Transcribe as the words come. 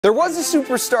There was a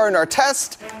superstar in our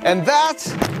test, and that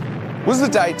was the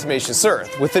Diatomaceous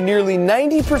earth, with a nearly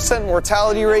 90%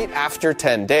 mortality rate after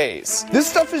 10 days. This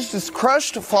stuff is just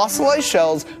crushed, fossilized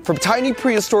shells from tiny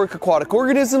prehistoric aquatic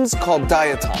organisms called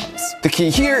diatoms. The key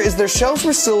here is their shells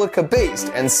were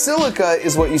silica-based, and silica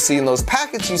is what you see in those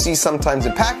packets you see sometimes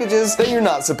in packages that you're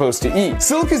not supposed to eat.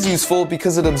 Silica is useful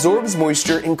because it absorbs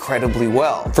moisture incredibly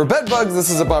well. For bedbugs,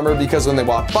 this is a bummer because when they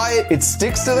walk by it, it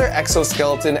sticks to their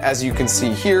exoskeleton, as you can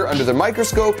see here under the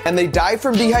microscope, and they die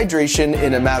from dehydration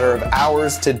in a matter of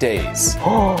hours to days.